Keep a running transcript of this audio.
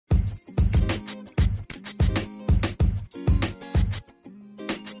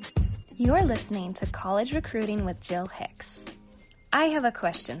You're listening to College Recruiting with Jill Hicks. I have a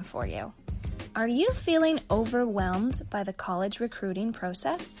question for you. Are you feeling overwhelmed by the college recruiting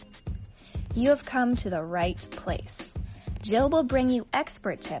process? You have come to the right place. Jill will bring you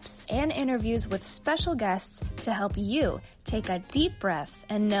expert tips and interviews with special guests to help you take a deep breath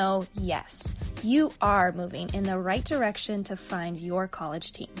and know, yes, you are moving in the right direction to find your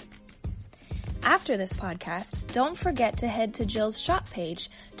college team. After this podcast, don't forget to head to Jill's shop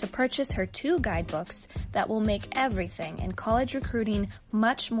page to purchase her 2 guidebooks that will make everything in college recruiting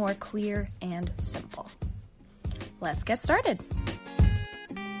much more clear and simple. Let's get started.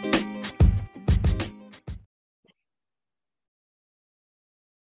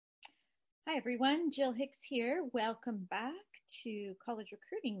 Hi everyone, Jill Hicks here. Welcome back to College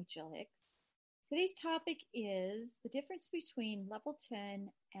Recruiting with Jill Hicks. Today's topic is the difference between level 10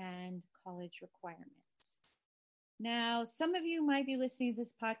 and college requirements. Now, some of you might be listening to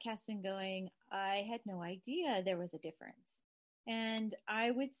this podcast and going, I had no idea there was a difference. And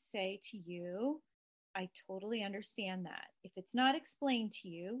I would say to you, I totally understand that. If it's not explained to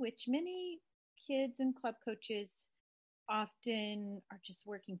you, which many kids and club coaches often are just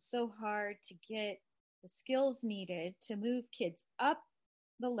working so hard to get the skills needed to move kids up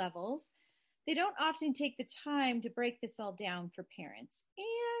the levels, they don't often take the time to break this all down for parents.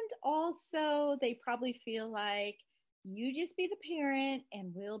 And also, they probably feel like you just be the parent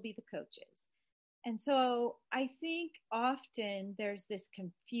and we'll be the coaches. And so I think often there's this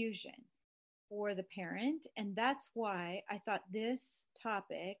confusion for the parent. And that's why I thought this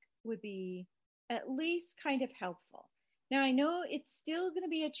topic would be at least kind of helpful. Now, I know it's still going to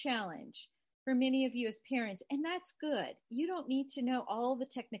be a challenge for many of you as parents, and that's good. You don't need to know all the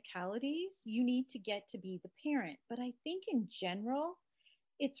technicalities. You need to get to be the parent. But I think in general,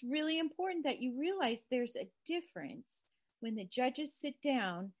 it's really important that you realize there's a difference when the judges sit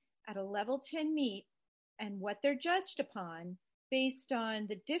down at a level 10 meet and what they're judged upon based on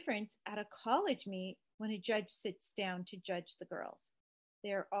the difference at a college meet when a judge sits down to judge the girls.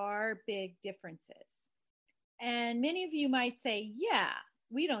 There are big differences. And many of you might say, yeah,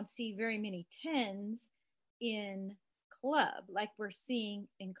 we don't see very many 10s in club like we're seeing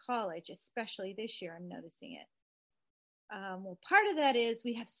in college, especially this year. I'm noticing it. Well, part of that is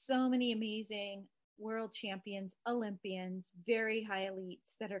we have so many amazing world champions, Olympians, very high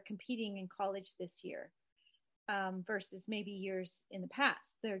elites that are competing in college this year versus maybe years in the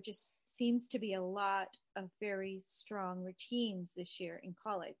past. There just seems to be a lot of very strong routines this year in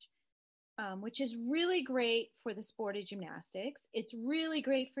college. Which is really great for the sport of gymnastics. It's really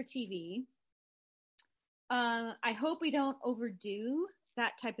great for TV. I hope we don't overdo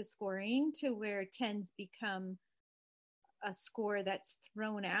that type of scoring to where 10s become a score that's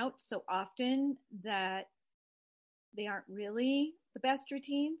thrown out so often that they aren't really the best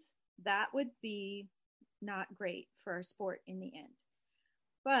routines. That would be not great for our sport in the end.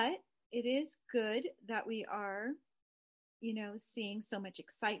 But it is good that we are seeing so much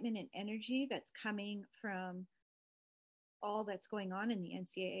excitement and energy that's coming from all that's going on in the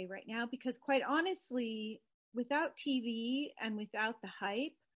NCAA right now, because quite honestly, without TV and without the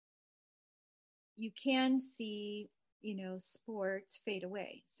hype, you can see, sports fade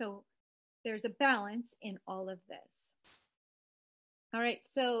away. So there's a balance in all of this. All right.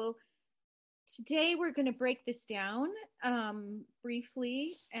 So today we're going to break this down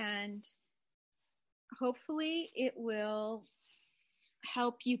briefly, and hopefully it will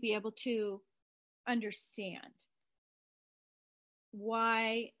help you be able to understand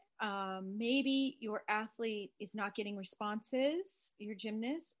why maybe your athlete is not getting responses, your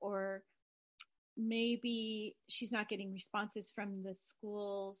gymnast, or maybe she's not getting responses from the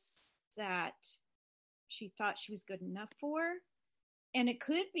schools that she thought she was good enough for. And it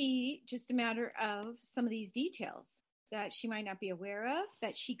could be just a matter of some of these details that she might not be aware of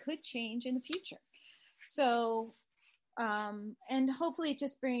that she could change in the future. So, and hopefully it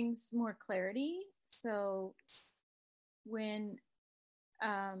just brings more clarity. So when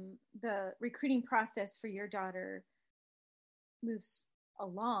the recruiting process for your daughter moves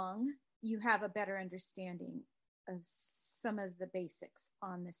along, you have a better understanding of some of the basics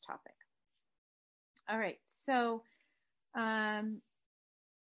on this topic. All right. So,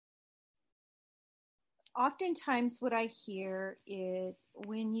 oftentimes what I hear is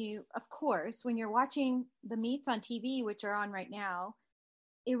when you're watching the meets on TV, which are on right now,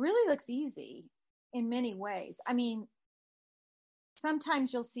 it really looks easy in many ways. I mean,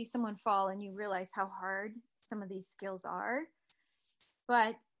 sometimes you'll see someone fall and you realize how hard some of these skills are.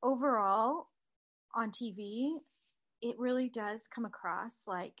 But overall, on TV, it really does come across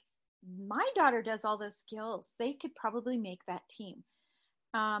like my daughter does all those skills. They could probably make that team.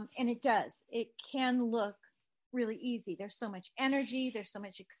 And it does. It can look really easy. There's so much energy, there's so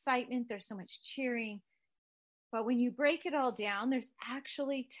much excitement, there's so much cheering. But when you break it all down, there's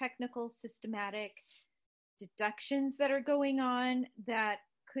actually technical, systematic deductions that are going on that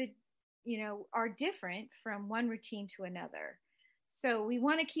could, are different from one routine to another. So we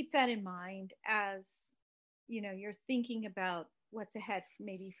want to keep that in mind as, you're thinking about what's ahead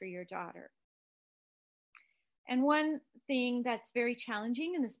maybe for your daughter. And one thing that's very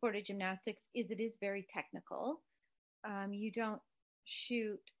challenging in the sport of gymnastics is it is very technical. You don't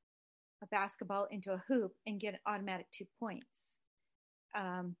shoot a basketball into a hoop and get automatic 2 points.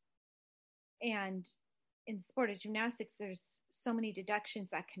 And in the sport of gymnastics, there's so many deductions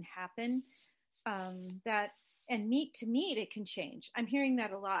that can happen and meet to meet, it can change. I'm hearing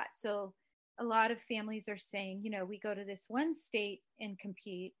that a lot. So a lot of families are saying, we go to this one state and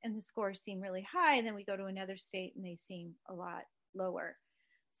compete and the scores seem really high. And then we go to another state and they seem a lot lower.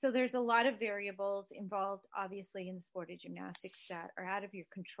 So there's a lot of variables involved, obviously, in the sport of gymnastics that are out of your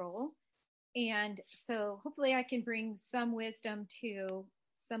control. And so hopefully I can bring some wisdom to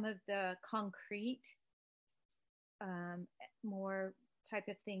some of the concrete, more type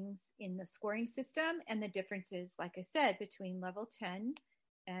of things in the scoring system and the differences, like I said, between level 10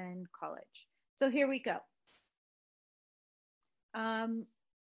 and college. So here we go.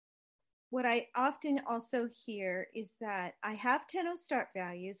 What I often also hear is that I have 10-0 start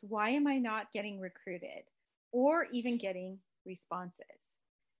values. Why am I not getting recruited or even getting responses?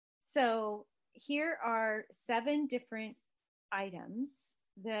 So here are 7 different items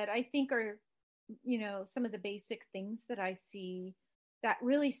that I think are, some of the basic things that I see that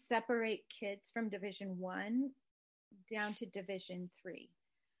really separate kids from Division 1 down to Division 3.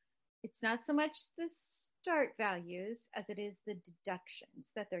 It's not so much the start values as it is the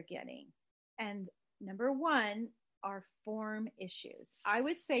deductions that they're getting. And number 1 are form issues. I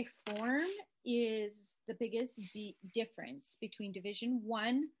would say form is the biggest difference between Division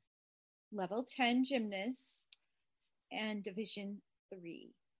 1 level 10 gymnasts and Division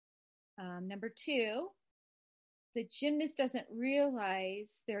 3. Number 2, the gymnast doesn't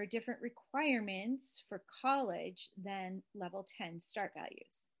realize there are different requirements for college than level 10 start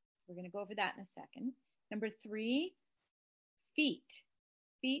values. So we're going to go over that in a second. Number 3, feet.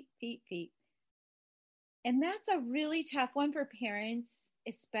 And that's a really tough one for parents,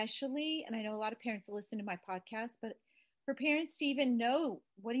 especially, and I know a lot of parents listen to my podcast, but for parents to even know,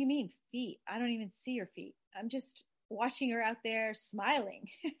 what do you mean feet? I don't even see your feet. I'm just watching her out there smiling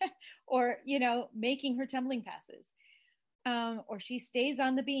or, making her tumbling passes. Or she stays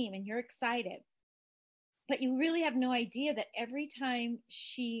on the beam and you're excited. But you really have no idea that every time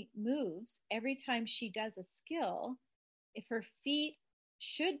she moves, every time she does a skill, if her feet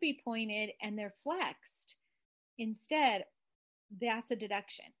should be pointed and they're flexed, instead, that's a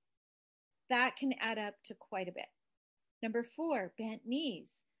deduction. That can add up to quite a bit. Number 4, bent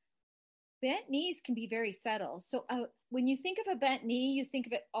knees. Bent knees can be very subtle. So when you think of a bent knee, you think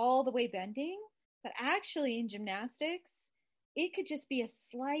of it all the way bending, but actually in gymnastics, it could just be a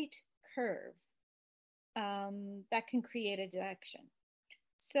slight curve that can create a deduction.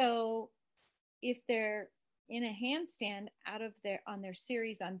 So if they're in a handstand on their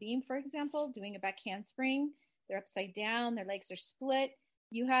series on beam, for example, doing a back handspring, they're upside down, their legs are split,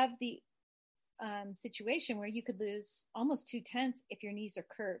 you have the situation where you could lose almost 2/10 if your knees are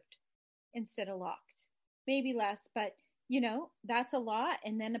curved instead of locked. Maybe less, but that's a lot.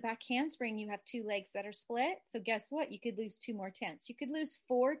 And then a back handspring, you have 2 legs that are split. So guess what? You could lose 2 more tenths. You could lose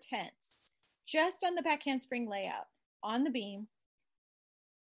 4/10 just on the back handspring layout on the beam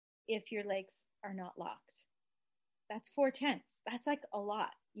if your legs are not locked. That's 4/10. That's like a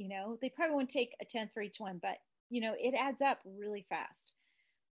lot, They probably won't take a tenth for each one, but, it adds up really fast.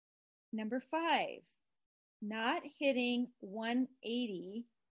 Number 5, not hitting 180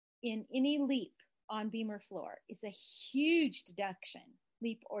 in any leap on beam or floor is a huge deduction,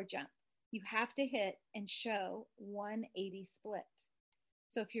 leap or jump. You have to hit and show 180 split.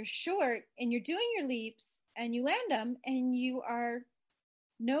 So if you're short and you're doing your leaps and you land them and you are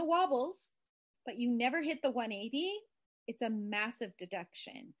no wobbles, but you never hit the 180, it's a massive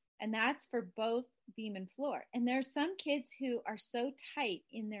deduction. And that's for both beam and floor. And there are some kids who are so tight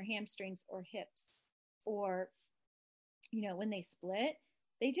in their hamstrings or hips, or, when they split,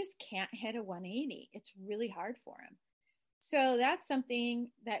 they just can't hit a 180. It's really hard for them. So that's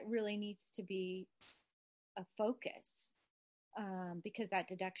something that really needs to be a focus because that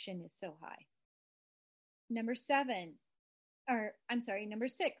deduction is so high. Number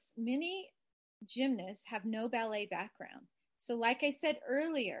 6, many gymnasts have no ballet background. So like I said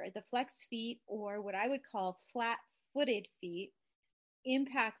earlier, the flex feet, or what I would call flat-footed feet,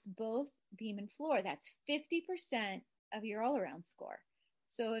 impacts both beam and floor. That's 50% of your all-around score.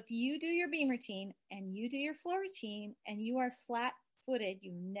 So if you do your beam routine and you do your floor routine and you are flat-footed,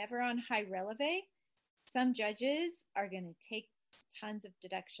 you're never on high releve, some judges are going to take tons of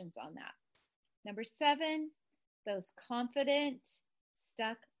deductions on that. Number 7, those confident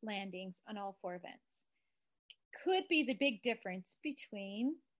stuck landings on all 4 events could be the big difference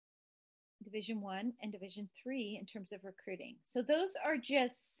between Division 1 and Division 3 in terms of recruiting. So those are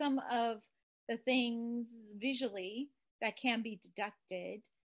just some of the things visually that can be deducted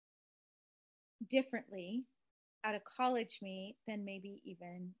differently at a college meet than maybe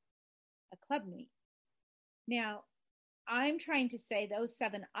even a club meet. Now, I'm trying to say those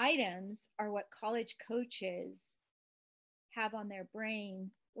 7 items are what college coaches have on their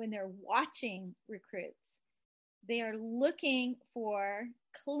brain when they're watching recruits. They are looking for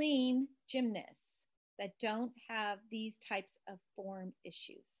clean gymnasts that don't have these types of form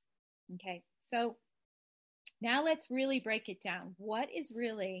issues. Okay, so now let's really break it down. What is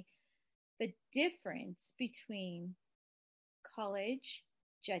really the difference between college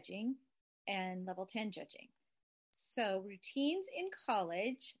judging and level 10 judging? So routines in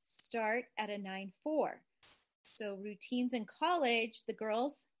college start at a 9.4. So routines in college, the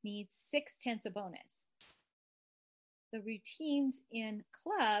girls need 6/10 a bonus. The routines in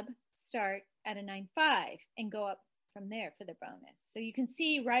club start at a 9.5 and go up from there for the bonus. So you can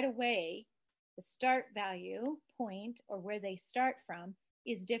see right away the start value point, or where they start from,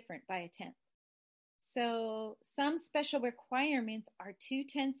 is different by a 10th. So some special requirements are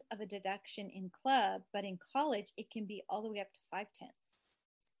 2/10 of a deduction in club, but in college it can be all the way up to 5/10.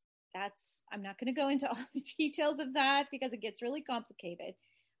 I'm not going to go into all the details of that because it gets really complicated,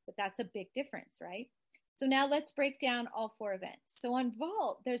 but that's a big difference, right? So now let's break down all 4 events. So on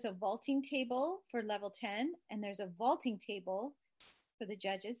vault, there's a vaulting table for level 10, and there's a vaulting table for the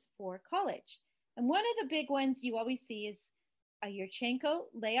judges for college. And one of the big ones you always see is a Yurchenko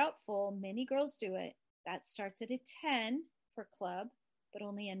layout full. Many girls do it. That starts at a 10 for club, but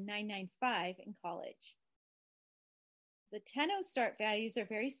only a 9.95 in college. The 10.0 start values are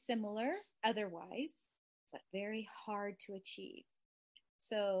very similar otherwise, but very hard to achieve.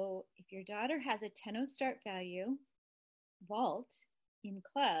 So if your daughter has a 10.0 start value vault in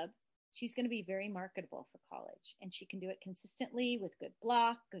club, she's going to be very marketable for college, and she can do it consistently with good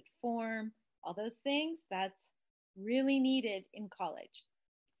block, good form, all those things. That's really needed in college.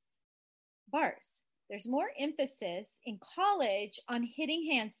 Bars. There's more emphasis in college on hitting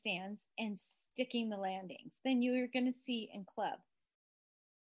handstands and sticking the landings than you're going to see in club.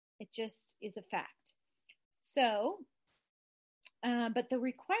 It just is a fact. So, but the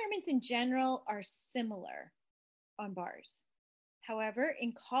requirements in general are similar on bars. However,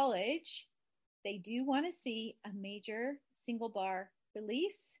 in college, they do want to see a major single bar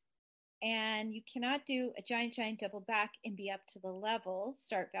release, and you cannot do a giant double back and be up to the level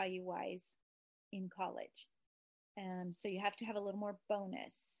start value wise in college. So you have to have a little more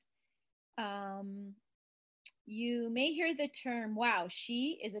bonus. You may hear the term, wow,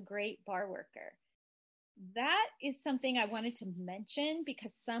 she is a great bar worker. That is something I wanted to mention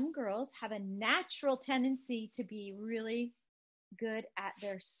because some girls have a natural tendency to be really good at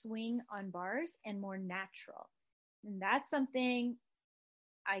their swing on bars and more natural. And that's something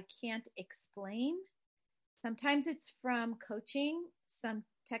I can't explain. Sometimes it's from coaching, some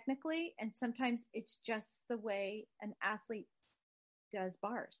technically, and sometimes it's just the way an athlete does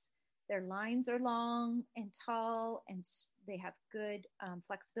bars. Their lines are long and tall, and they have good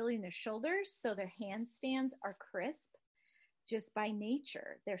flexibility in their shoulders, so their handstands are crisp just by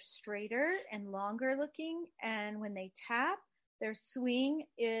nature. They're straighter and longer looking, and when they tap, their swing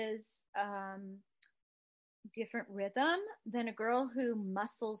is different rhythm than a girl who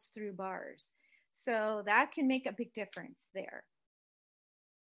muscles through bars. So that can make a big difference there.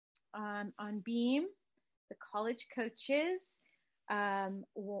 On beam, the college coaches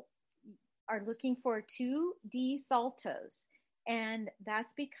are looking for 2D saltos, and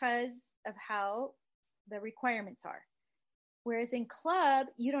that's because of how the requirements are. Whereas in club,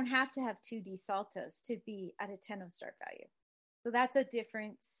 you don't have to have 2D saltos to be at a 10.0 start value. So that's a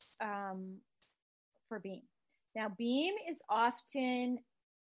difference for beam. Now, beam is often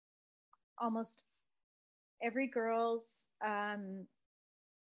almost every girl's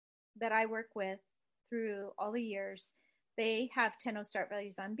that I work with through all the years, they have 10.0 start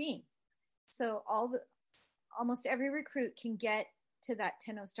values on beam. So almost every recruit can get to that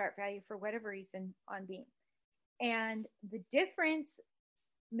 10.0 start value for whatever reason on beam. And the difference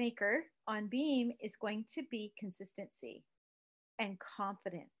maker on beam is going to be consistency and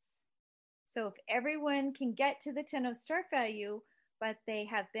confidence. So if everyone can get to the 10.0 start value, but they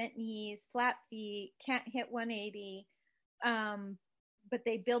have bent knees, flat feet, can't hit 180, but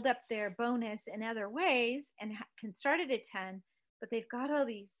they build up their bonus in other ways and can start at a 10, but they've got all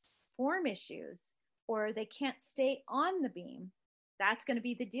these form issues, or they can't stay on the beam. That's going to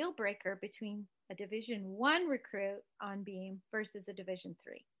be the deal breaker between a Division I recruit on beam versus a Division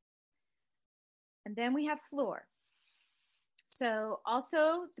III. And then we have floor. So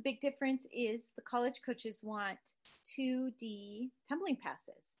also the big difference is the college coaches want 2D tumbling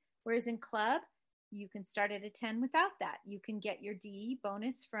passes, whereas in club, you can start at a 10 without that. You can get your D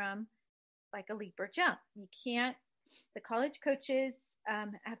bonus from like a leap or jump. You can't, the college coaches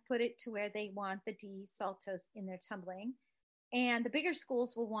have put it to where they want the D saltos in their tumbling, and the bigger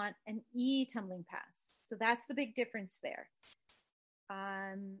schools will want an E tumbling pass. So that's the big difference there.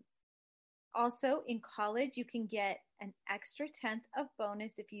 Also, in college, you can get an extra 10th of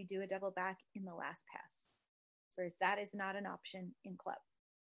bonus if you do a double back in the last pass, whereas that is not an option in club.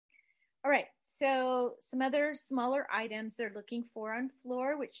 All right, so some other smaller items they're looking for on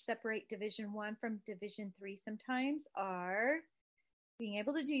floor, which separate Division I from Division III sometimes, are being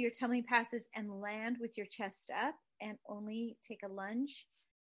able to do your tumbling passes and land with your chest up and only take a lunge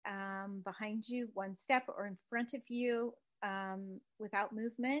behind you, one step, or in front of you without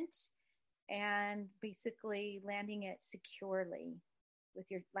movement, and basically landing it securely with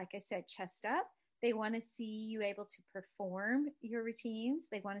your, like I said, chest up. They want to see you able to perform your routines.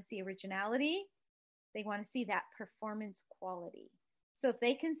 They want to see originality. They want to see that performance quality. So if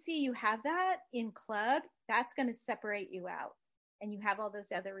they can see you have that in club, that's going to separate you out. And you have all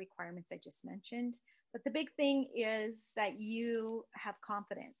those other requirements I just mentioned. But the big thing is that you have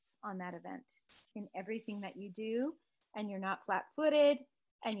confidence on that event in everything that you do, and you're not flat-footed,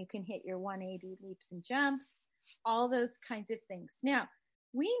 and you can hit your 180 leaps and jumps, all those kinds of things. Now,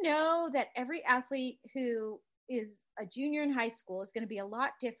 we know that every athlete who is a junior in high school is going to be a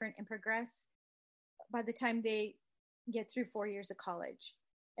lot different and progress by the time they get through 4 years of college,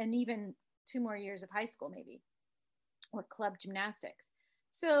 and even 2 more years of high school maybe, or club gymnastics.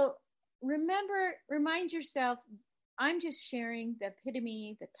 So remind yourself, I'm just sharing the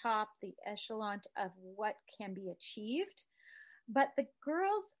epitome, the top, the echelon of what can be achieved. But the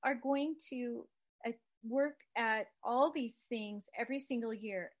girls are going to work at all these things every single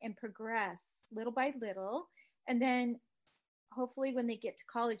year and progress little by little. And then hopefully when they get to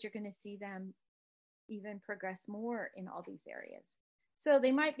college, you're going to see them even progress more in all these areas. So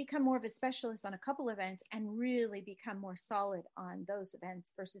they might become more of a specialist on a couple events and really become more solid on those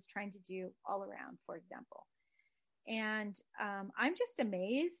events versus trying to do all around, for example. And I'm just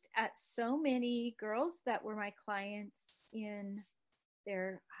amazed at so many girls that were my clients in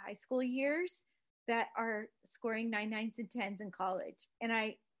their high school years that are scoring 9 9s and 10s in college. And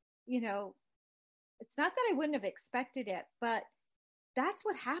it's not that I wouldn't have expected it, but that's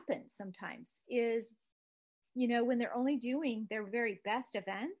what happens sometimes is, when they're only doing their very best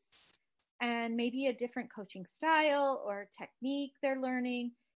events and maybe a different coaching style or technique they're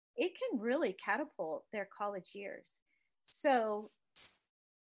learning, it can really catapult their college years. So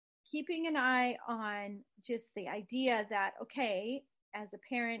keeping an eye on just the idea that, okay, as a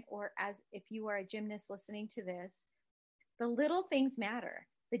parent or as if you are a gymnast listening to this, the little things matter.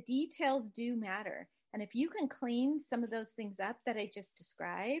 The details do matter. And if you can clean some of those things up that I just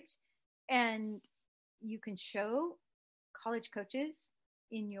described, and you can show college coaches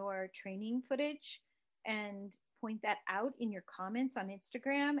in your training footage and point that out in your comments on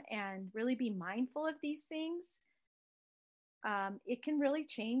Instagram and really be mindful of these things, it can really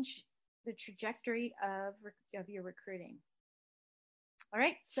change the trajectory of your recruiting. All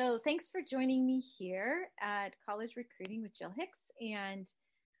right, so thanks for joining me here at College Recruiting with Jill Hicks, and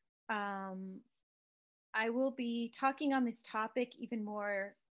I will be talking on this topic even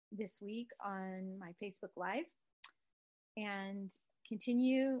more this week on my Facebook Live, and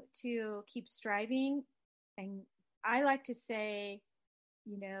continue to keep striving. And I like to say,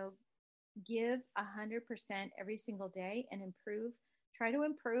 give 100% every single day and improve. Try to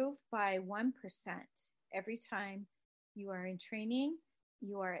improve by 1% every time you are in training,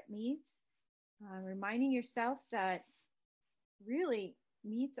 you are at meets, reminding yourself that really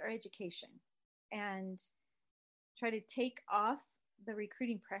meets are education, and try to take off the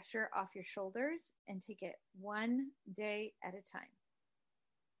recruiting pressure off your shoulders and take it one day at a time.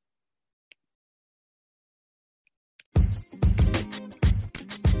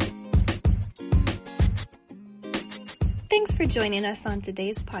 Thanks for joining us on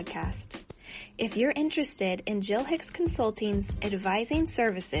today's podcast. If you're interested in Jill Hicks Consulting's advising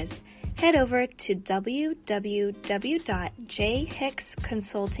services, head over to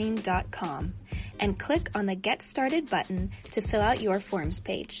www.jhicksconsulting.com and click on the Get Started button to fill out your forms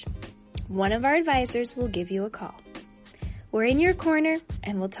page. One of our advisors will give you a call. We're in your corner,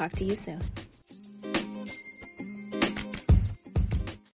 and we'll talk to you soon.